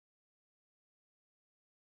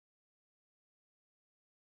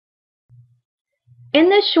In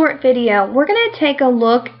this short video, we're going to take a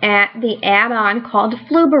look at the add-on called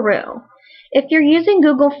Flubaroo. If you're using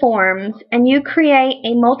Google Forms and you create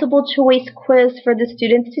a multiple choice quiz for the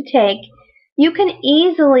students to take, you can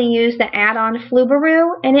easily use the add-on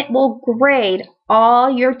Flubaroo and it will grade all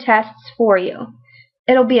your tests for you.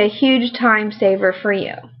 It'll be a huge time saver for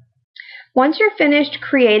you. Once you're finished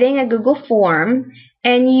creating a Google form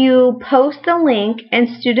and you post the link and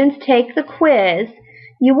students take the quiz,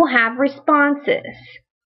 you will have responses.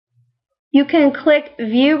 You can click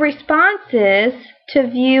View Responses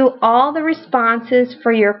to view all the responses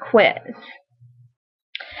for your quiz.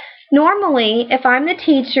 Normally, if I'm the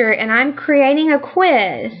teacher and I'm creating a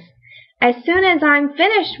quiz, as soon as I'm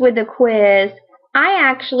finished with the quiz, I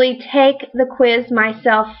actually take the quiz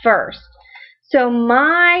myself first. So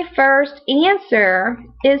my first answer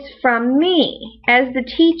is from me as the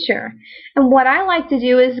teacher. And what I like to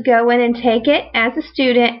do is go in and take it as a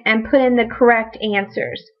student and put in the correct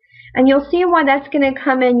answers. And you'll see why that's going to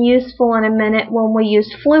come in useful in a minute when we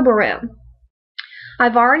use Flubaroo.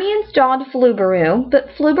 I've already installed Flubaroo, but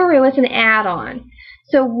Flubaroo is an add-on.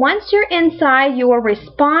 So once you're inside your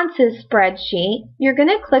responses spreadsheet, you're going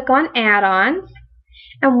to click on Add-ons.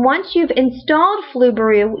 And once you've installed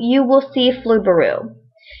Flubaroo, you will see Flubaroo.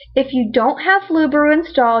 If you don't have Flubaroo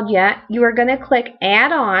installed yet, you are going to click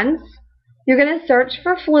Add-ons. You're going to search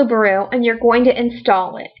for Flubaroo and you're going to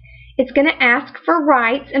install it. It's going to ask for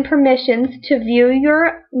rights and permissions to view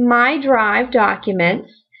your My Drive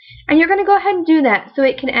documents. And you're going to go ahead and do that so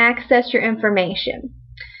it can access your information.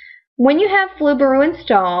 When you have Flubaroo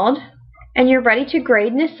installed and you're ready to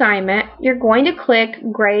grade an assignment, you're going to click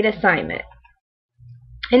Grade Assignment.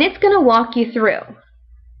 And it's going to walk you through.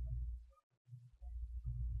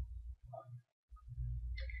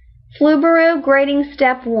 Flubaroo Grading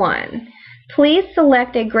Step 1. Please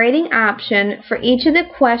select a grading option for each of the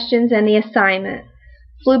questions in the assignment.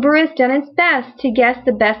 Flubaroo has done its best to guess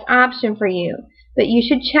the best option for you, but you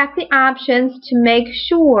should check the options to make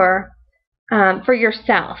sure for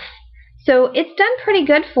yourself. So it's done pretty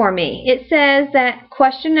good for me. It says that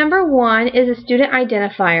question number 1 is a student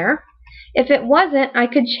identifier. If it wasn't, I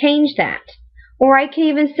could change that. Or I could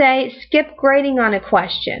even say skip grading on a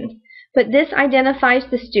question, but this identifies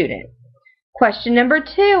the student. Question number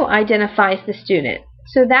 2 identifies the student,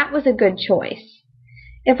 so that was a good choice.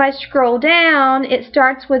 If I scroll down, it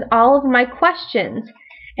starts with all of my questions,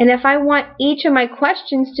 and if I want each of my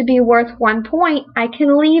questions to be worth 1 point, I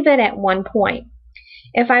can leave it at 1 point.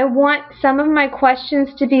 If I want some of my questions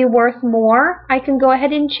to be worth more, I can go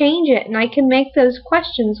ahead and change it and I can make those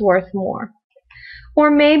questions worth more.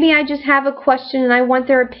 Or maybe I just have a question and I want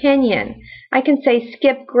their opinion. I can say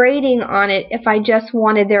skip grading on it if I just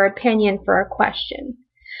wanted their opinion for a question.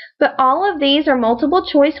 But all of these are multiple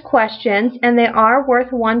choice questions and they are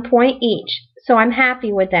worth 1 point each. So I'm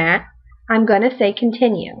happy with that. I'm going to say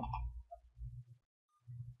continue.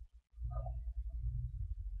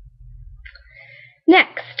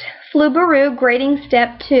 Next, Flubaroo Grading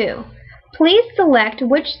Step 2. Please select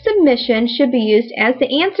which submission should be used as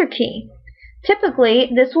the answer key. Typically,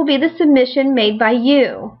 this will be the submission made by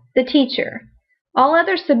you, the teacher. All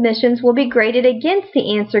other submissions will be graded against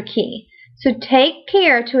the answer key, so take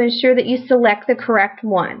care to ensure that you select the correct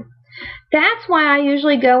one. That's why I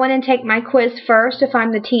usually go in and take my quiz first if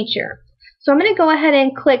I'm the teacher. So I'm going to go ahead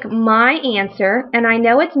and click My Answer, and I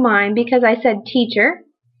know it's mine because I said teacher.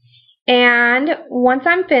 And once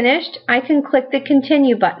I'm finished, I can click the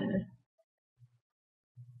Continue button.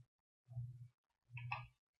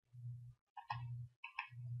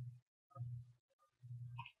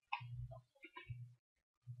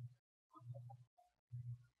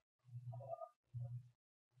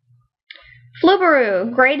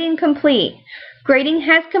 Flubaroo, grading complete. Grading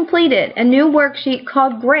has completed. A new worksheet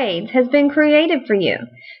called Grades has been created for you.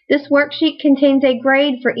 This worksheet contains a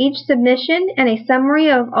grade for each submission and a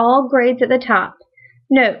summary of all grades at the top.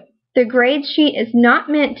 Note, the grade sheet is not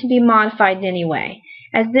meant to be modified in any way,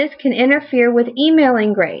 as this can interfere with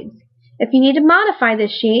emailing grades. If you need to modify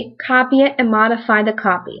this sheet, copy it and modify the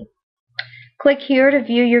copy. Click here to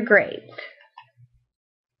view your grades.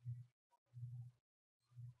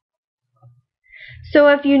 So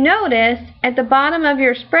if you notice, at the bottom of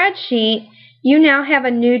your spreadsheet, you now have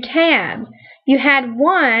a new tab. You had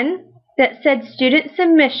one that said Student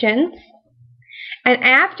Submissions, and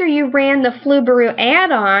after you ran the Flubaroo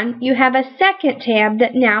add-on, you have a second tab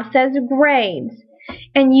that now says Grades,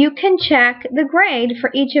 and you can check the grade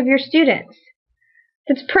for each of your students.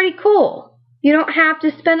 That's pretty cool. You don't have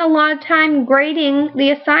to spend a lot of time grading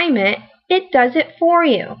the assignment. It does it for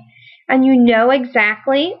you, and you know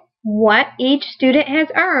exactly what each student has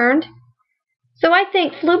earned So I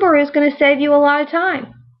think Flubaroo is going to save you a lot of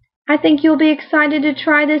time. I think you'll be excited to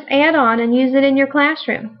try this add-on and use it in your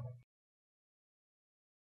classroom.